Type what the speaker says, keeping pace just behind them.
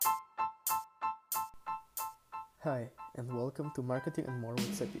Hi, and welcome to Marketing and More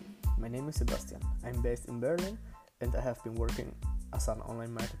with Seppi. My name is Sebastian. I'm based in Berlin, and I have been working as an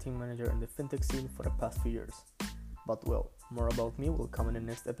online marketing manager in the fintech scene for the past few years. But more about me will come in the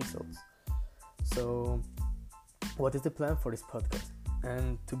next episodes. So, what is the plan for this podcast?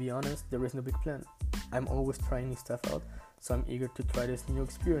 And to be honest, there is no big plan. I'm always trying new stuff out, so I'm eager to try this new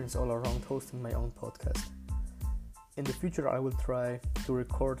experience all around hosting my own podcast. In the future, I will try to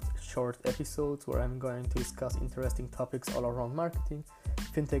record short episodes where I'm going to discuss interesting topics all around marketing,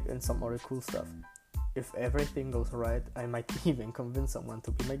 fintech, and some other cool stuff. If everything goes right, I might even convince someone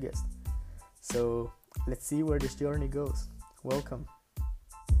to be my guest. So, let's see where this journey goes. Welcome.